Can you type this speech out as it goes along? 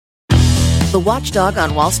The Watchdog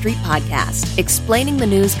on Wall Street podcast, explaining the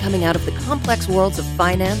news coming out of the complex worlds of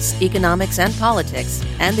finance, economics, and politics,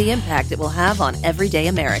 and the impact it will have on everyday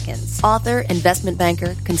Americans. Author, investment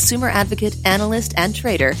banker, consumer advocate, analyst, and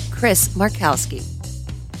trader, Chris Markowski.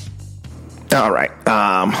 All right.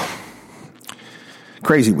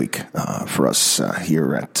 Crazy week for us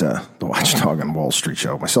here at the Watchdog on Wall Street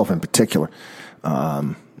show, myself in particular.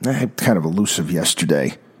 I had kind of elusive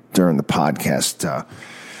yesterday during the podcast.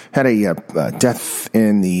 Had a death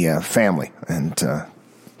in the family, and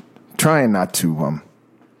trying not to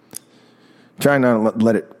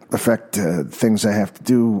let it affect things I have to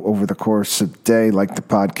do over the course of the day, like the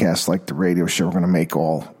podcast, like the radio show. We're going to make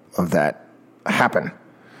all of that happen.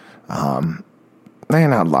 And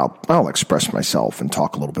I'll express myself and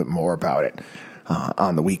talk a little bit more about it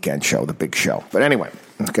on the weekend show, the big show. But anyway,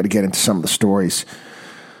 I've got to get into some of the stories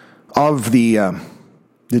of the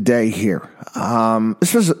day here.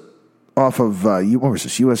 This was off of, what was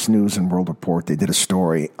this, U.S. News and World Report. They did a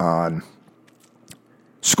story on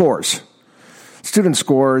scores. Student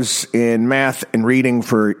scores in math and reading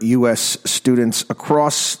for U.S. students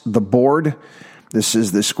across the board. This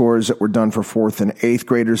is the scores that were done for 4th and 8th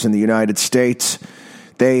graders in the United States.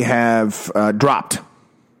 They have dropped,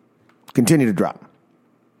 continue to drop.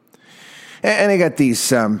 And they got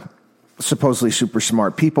these supposedly super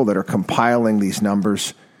smart people that are compiling these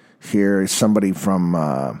numbers. Here is somebody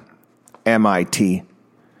from MIT,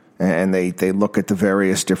 and they look at the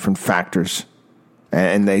various different factors,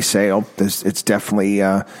 and they say, "Oh, it's definitely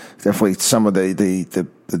some of the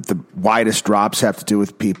widest drops have to do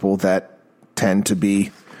with people that tend to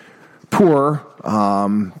be poor.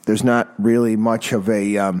 There's not really much of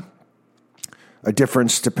a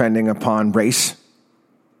difference depending upon race,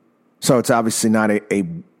 so it's obviously not a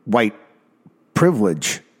white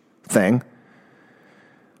privilege thing."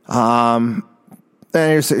 And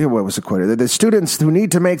what was the quote? The students who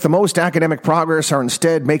need to make the most academic progress are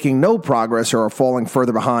instead making no progress or are falling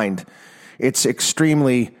further behind. It's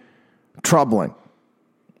extremely troubling.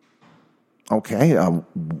 Okay,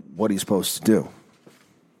 what are you supposed to do?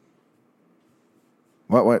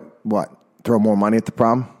 What? Throw more money at the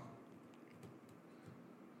problem?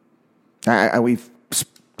 We've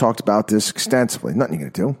talked about this extensively. Nothing you're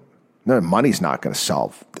going to do. No, money's not going to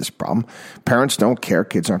solve this problem. Parents don't care.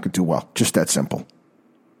 Kids aren't going to do well. Just that simple.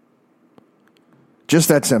 Just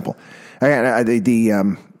that simple.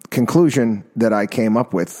 The conclusion that I came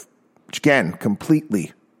up with, which again,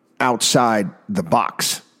 completely outside the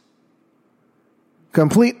box.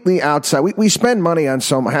 Completely outside. We spend money on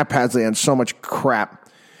haphazardly on so much crap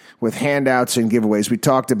with handouts and giveaways. We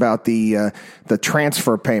talked about the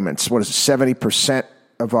transfer payments. What is it? 70%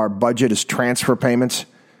 of our budget is transfer payments.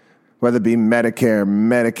 Whether it be Medicare,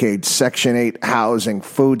 Medicaid, Section 8 housing,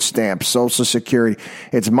 food stamps, Social Security.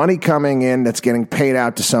 It's money coming in that's getting paid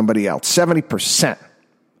out to somebody else. 70%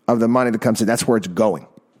 of the money that comes in, that's where it's going.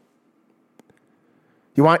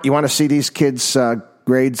 You want to see these kids'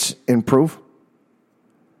 grades improve?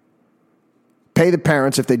 Pay the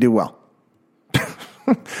parents if they do well.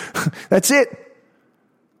 That's it.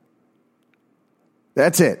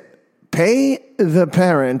 That's it. Pay the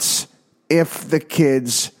parents if the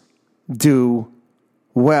kids do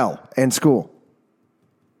well in school.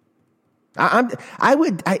 I'd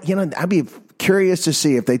be curious to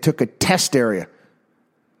see if they took a test area,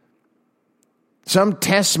 some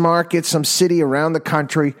test market, some city around the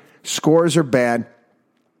country, scores are bad,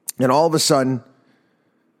 and all of a sudden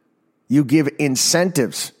you give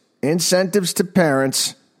incentives to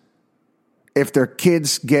parents if their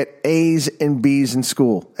kids get A's and B's in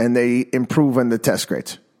school and they improve on the test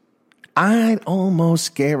grades. I'd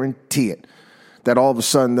almost guarantee it that all of a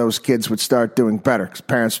sudden those kids would start doing better because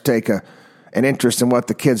parents would take an interest in what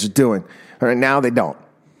the kids are doing. Right now they don't.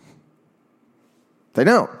 They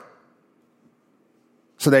don't.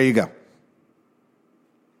 So there you go.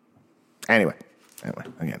 Anyway,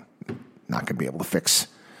 again, not going to be able to fix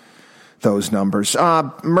those numbers.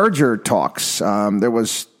 Merger talks. There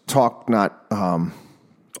was talk not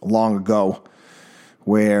long ago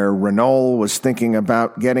where Renault was thinking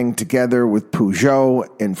about getting together with Peugeot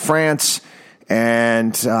in France,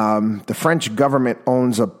 and the French government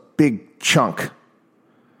owns a big chunk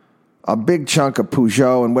of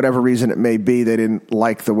Peugeot, and whatever reason it may be, they didn't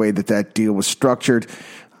like the way that deal was structured.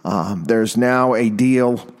 There's now a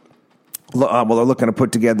deal. They're looking to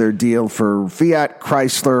put together a deal for Fiat,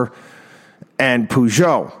 Chrysler, and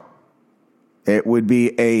Peugeot. It would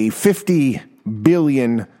be a $50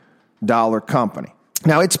 billion company.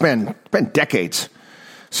 Now, it's been decades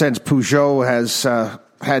since Peugeot has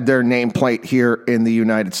had their nameplate here in the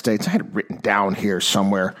United States. I had it written down here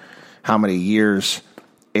somewhere how many years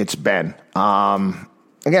it's been.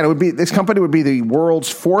 Again, this company would be the world's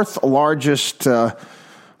fourth largest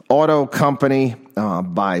auto company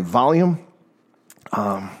by volume.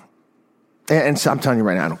 And so I'm telling you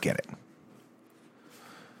right now, I don't get it.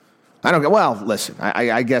 Well, listen,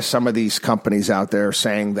 I guess some of these companies out there are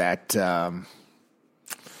saying that, they're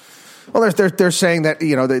saying that,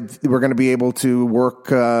 that we're going to be able to work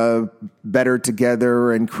better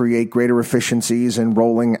together and create greater efficiencies in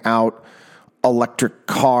rolling out electric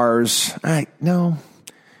cars. No,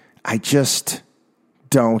 I just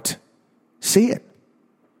don't see it.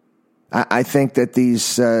 I think that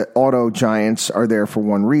these auto giants are there for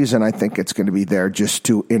one reason. I think it's going to be there just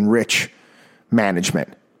to enrich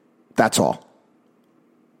management. That's all.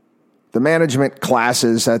 The management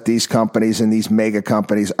classes at these companies and these mega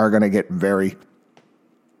companies are going to get very,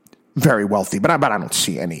 very wealthy. But I don't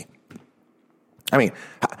see any. I mean,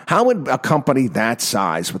 how would a company that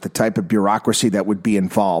size with the type of bureaucracy that would be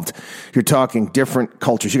involved? You're talking different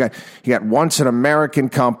cultures. You got once an American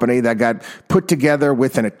company that got put together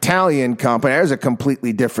with an Italian company. There's a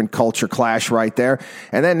completely different culture clash right there.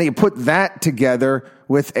 And then you put that together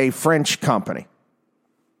with a French company.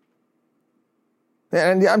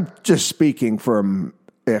 And I'm just speaking from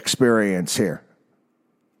experience here.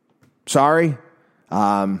 Sorry.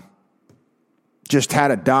 Just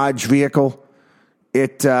had a Dodge vehicle.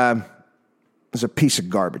 It was a piece of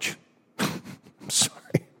garbage.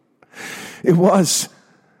 Sorry. It was.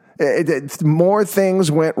 More things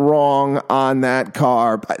went wrong on that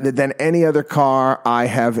car than any other car I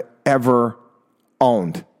have ever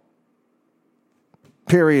owned.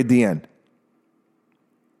 Period. The end.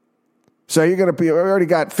 So we already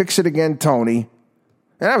got Fix It Again, Tony.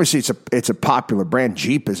 And obviously it's a popular brand.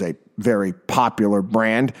 Jeep is a very popular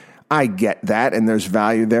brand. I get that, and there's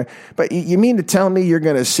value there. But you mean to tell me you're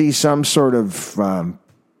going to see some sort of,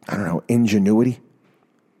 ingenuity?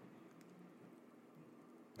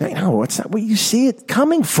 No, it's not where you see it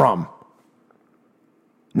coming from.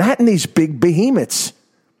 Not in these big behemoths.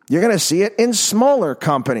 You're going to see it in smaller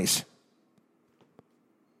companies.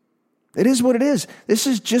 It is what it is. This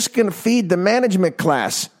is just going to feed the management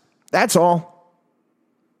class. That's all.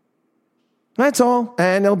 That's all.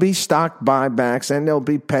 And there'll be stock buybacks and there'll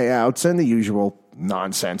be payouts and the usual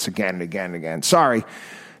nonsense again and again and again. Sorry,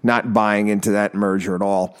 not buying into that merger at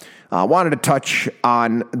all. Wanted to touch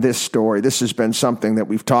on this story. This has been something that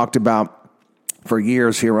we've talked about for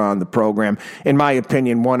years here on the program. In my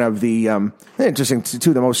opinion, one of the two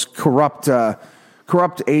of the most corrupt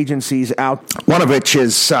agencies out. One of which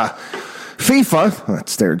is FIFA.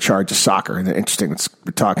 That's they're in charge of soccer. Interesting.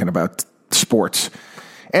 We're talking about sports.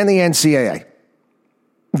 And the NCAA.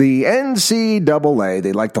 The NCAA,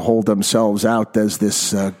 they like to hold themselves out as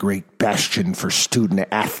this great bastion for student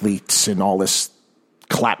athletes and all this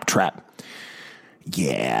claptrap.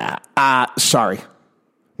 Yeah. Sorry.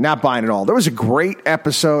 Not buying it all. There was a great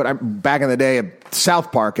episode back in the day, a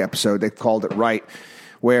South Park episode, they called it right,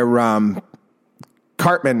 where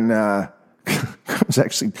Cartman was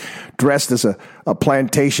actually dressed as a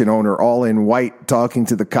plantation owner, all in white, talking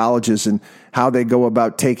to the colleges and how they go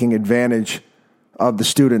about taking advantage of the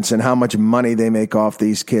students and how much money they make off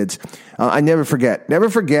these kids. I never forget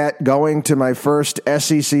going to my first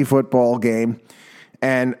SEC football game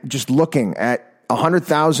and just looking at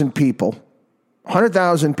 100,000 people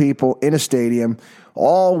in a stadium,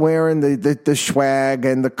 all wearing the swag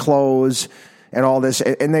and the clothes and all this.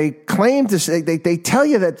 And they claim to say, they tell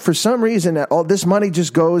you that for some reason that all this money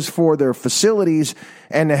just goes for their facilities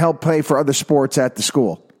and to help pay for other sports at the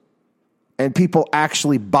school. And people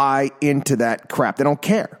actually buy into that crap. They don't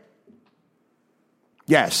care.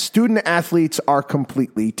 Yes, student athletes are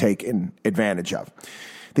completely taken advantage of.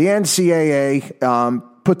 The NCAA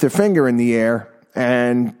put their finger in the air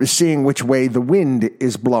and is seeing which way the wind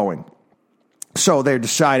is blowing. So they're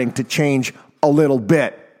deciding to change a little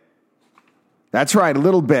bit. That's right, a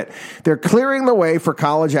little bit. They're clearing the way for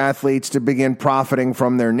college athletes to begin profiting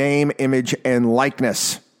from their name, image, and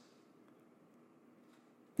likeness.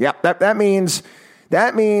 Yep, that means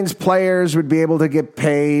players would be able to get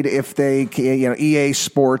paid if they, EA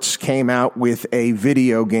Sports came out with a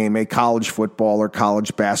video game, a college football or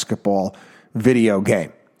college basketball video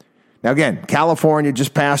game. Now, again, California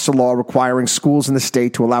just passed a law requiring schools in the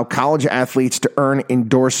state to allow college athletes to earn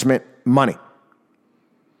endorsement money.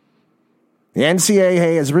 The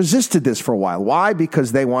NCAA has resisted this for a while. Why?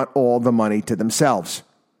 Because they want all the money to themselves.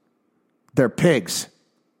 They're pigs.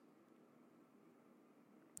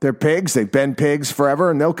 They're pigs. They've been pigs forever,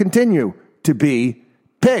 and they'll continue to be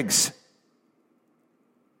pigs.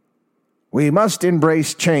 We must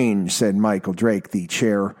embrace change, said Michael Drake, the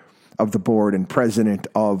chair of the board and president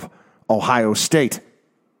of Ohio State.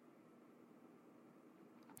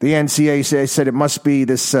 The NCAA said it must be,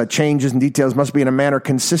 this changes and details must be in a manner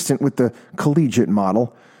consistent with the collegiate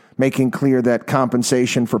model, making clear that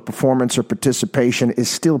compensation for performance or participation is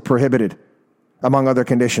still prohibited, among other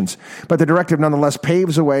conditions. But the directive nonetheless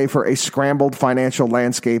paves a way for a scrambled financial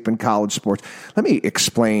landscape in college sports. Let me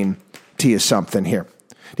explain to you something here.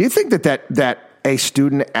 Do you think that a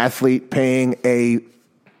student athlete paying a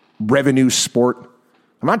revenue sport,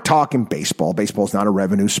 I'm not talking baseball. Baseball's not a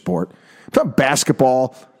revenue sport. I'm talking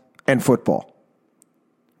basketball and football.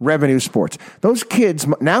 Revenue sports. Those kids,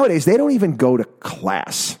 nowadays, they don't even go to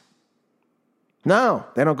class. No,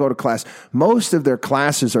 they don't go to class. Most of their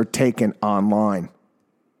classes are taken online.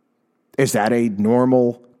 Is that a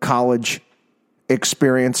normal college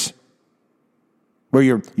experience where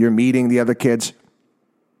you're meeting the other kids?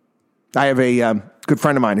 I have a good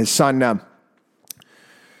friend of mine. His son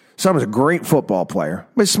was a great football player.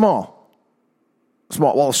 He was small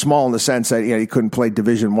in the sense that he couldn't play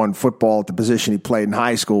Division I football at the position he played in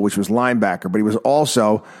high school, which was linebacker, but he was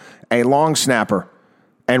also a long snapper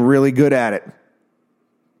and really good at it.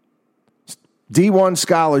 D1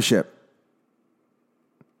 scholarship.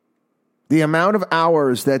 The amount of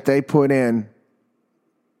hours that they put in,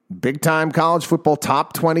 big-time college football,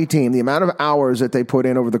 top 20 team, the amount of hours that they put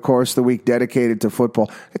in over the course of the week dedicated to football,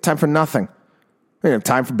 they have time for nothing. They have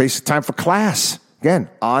time for class. Again,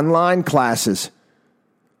 online classes.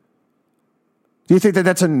 Do you think that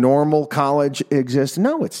that's a normal college exists?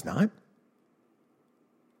 No, it's not.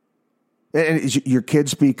 And is your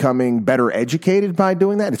kids becoming better educated by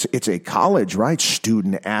doing that? It's a college, right?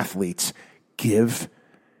 Student athletes. Give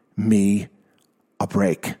me a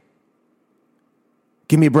break.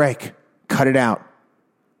 Give me a break. Cut it out.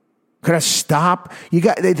 Could I stop?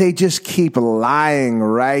 They just keep lying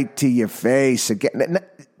right to your face again.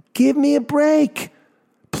 Give me a break,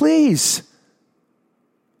 please.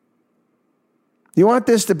 You want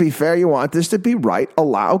this to be fair? You want this to be right?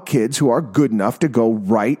 Allow kids who are good enough to go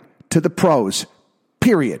right to the pros.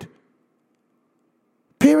 Period.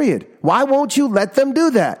 Why won't you let them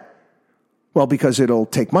do that? Well, because it'll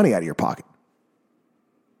take money out of your pocket.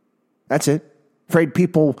 That's it. Afraid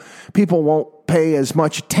people won't pay as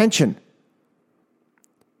much attention.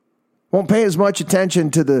 Won't pay as much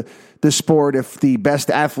attention to the sport if the best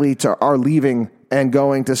athletes are leaving and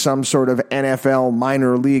going to some sort of NFL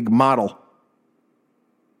minor league model.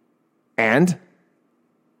 And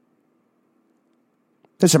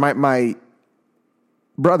listen, my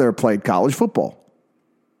brother played college football,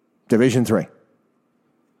 Division III.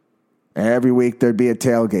 Every week there'd be a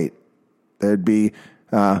tailgate. There'd be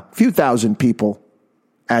a few thousand people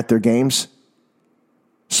at their games.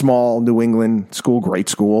 Small New England school,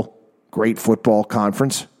 great football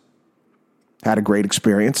conference. Had a great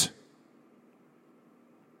experience.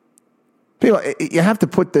 People, you have to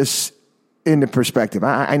put this into perspective.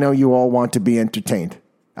 I know you all want to be entertained.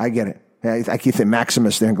 I get it. I keep saying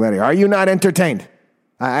Maximus there in Gladiator. Are you not entertained?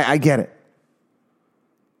 I get it.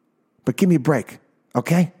 But give me a break,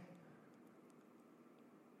 okay?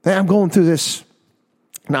 I'm going through this,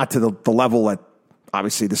 not to the level that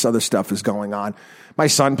obviously this other stuff is going on. My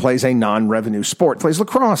son plays a non-revenue sport, plays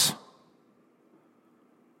lacrosse.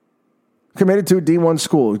 Committed to a D1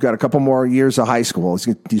 school. He's got a couple more years of high school.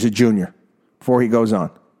 He's a junior before he goes on.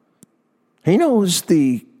 He knows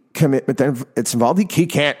the commitment that it's involved. He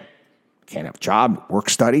can't have a job, work,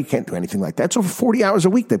 study, can't do anything like that. It's over 40 hours a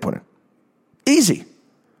week they put in. Easy.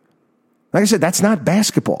 Like I said, that's not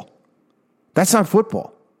basketball. That's not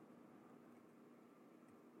football.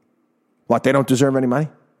 What, they don't deserve any money?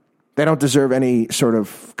 They don't deserve any sort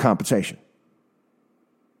of compensation.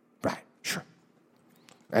 Right, sure.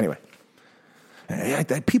 Anyway.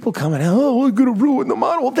 People coming out, we're going to ruin the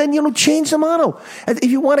model. Well, then, change the model. If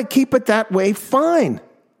you want to keep it that way, fine.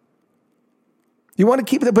 You want to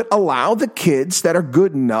keep it, but allow the kids that are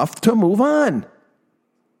good enough to move on.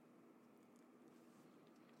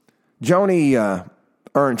 Joni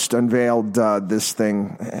Ernst unveiled this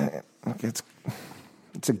thing. It's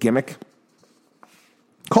a gimmick.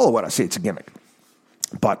 Call it what I say, it's a gimmick.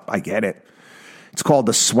 But I get it. It's called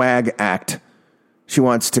the Swag Act. She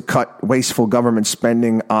wants to cut wasteful government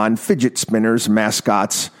spending on fidget spinners,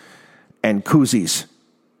 mascots, and koozies.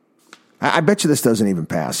 I bet you this doesn't even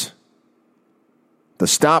pass. The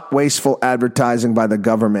Stop Wasteful Advertising by the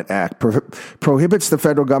Government Act prohibits the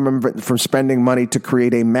federal government from spending money to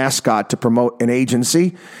create a mascot to promote an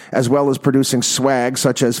agency, as well as producing swag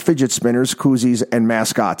such as fidget spinners, koozies, and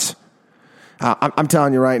mascots. I'm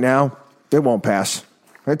telling you right now, it won't pass.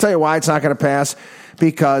 I'll tell you why it's not going to pass.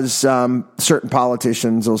 Because certain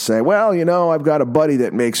politicians will say, well, I've got a buddy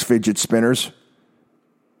that makes fidget spinners.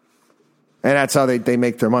 And that's how they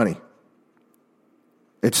make their money.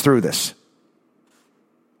 It's through this.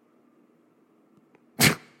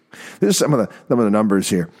 This is some of the numbers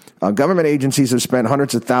here. Government agencies have spent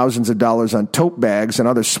hundreds of thousands of dollars on tote bags and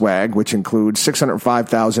other swag, which includes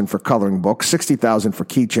 $605,000 for coloring books, $60,000 for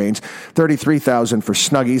keychains, $33,000 for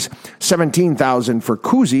Snuggies, $17,000 for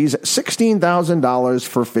koozies, $16,000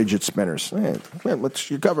 for fidget spinners. What's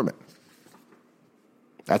your government?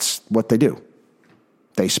 That's what they do.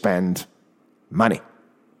 They spend money.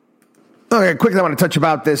 Okay, quickly, I want to touch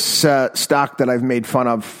about this stock that I've made fun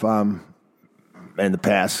of in the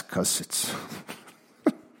past because it's...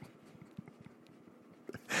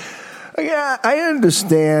 Yeah, I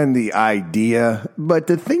understand the idea, but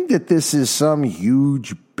to think that this is some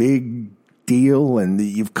huge, big deal and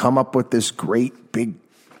you've come up with this great, big,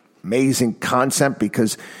 amazing concept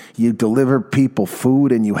because you deliver people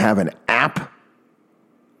food and you have an app.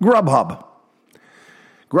 Grubhub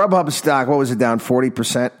stock, what was it, down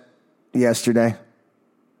 40% yesterday?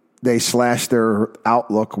 They slashed their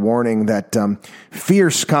outlook, warning that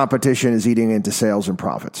fierce competition is eating into sales and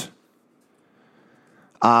profits.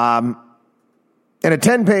 In a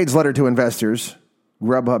 10-page letter to investors,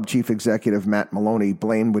 Grubhub chief executive Matt Maloney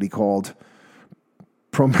blamed what he called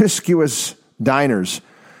promiscuous diners.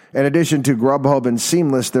 In addition to Grubhub and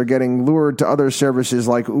Seamless, they're getting lured to other services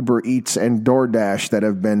like Uber Eats and DoorDash that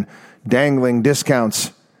have been dangling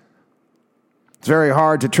discounts. It's very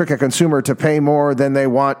hard to trick a consumer to pay more than they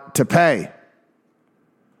want to pay.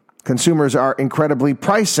 Consumers are incredibly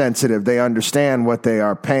price sensitive. They understand what they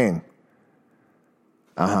are paying.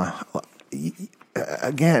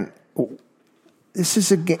 Again, this is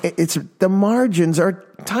the margins are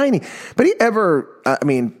tiny. But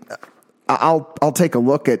I'll take a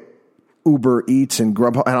look at Uber Eats and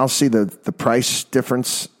Grubhub, and I'll see the price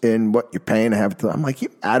difference in what you're paying to have it. I'm like,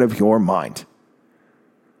 you're out of your mind.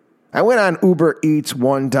 I went on Uber Eats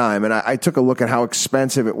one time, and I took a look at how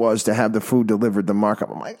expensive it was to have the food delivered, the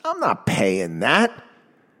markup. I'm like, I'm not paying that.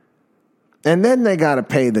 And then they got to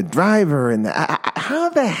pay the driver. And how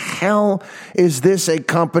the hell is this a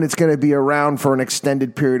company that's going to be around for an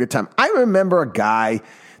extended period of time? I remember a guy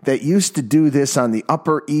that used to do this on the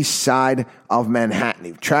Upper East Side of Manhattan.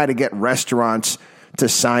 He tried to get restaurants to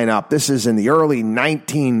sign up. This is in the early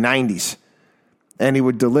 1990s. And he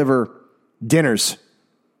would deliver dinners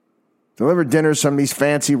from these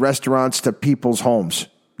fancy restaurants to people's homes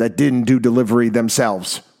that didn't do delivery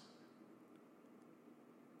themselves.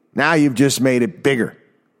 Now you've just made it bigger.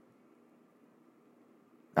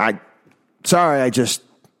 I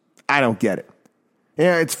don't get it.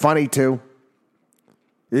 Yeah, it's funny too.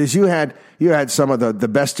 Is you had some of the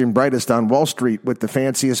best and brightest on Wall Street with the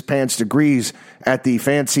fanciest pants degrees at the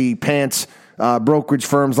fancy pants brokerage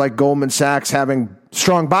firms like Goldman Sachs having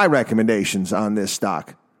strong buy recommendations on this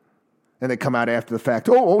stock. And they come out after the fact.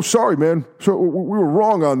 Oh, sorry, man. So we were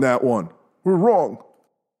wrong on that one. We were wrong.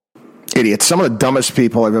 Idiots. Some of the dumbest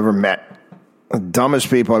people I've ever met. The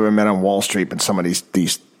dumbest people I've ever met on Wall Street, and some of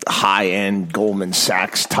these high-end Goldman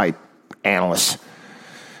Sachs type analysts.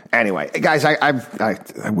 Anyway, guys,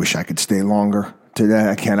 I wish I could stay longer today.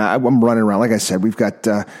 I can't. I'm running around. Like I said, we've got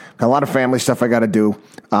a lot of family stuff I got to do.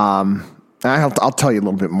 I'll tell you a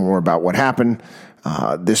little bit more about what happened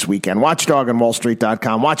this weekend. Watchdog on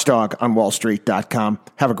WallStreet.com. Watchdog on WallStreet.com.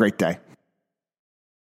 Have a great day.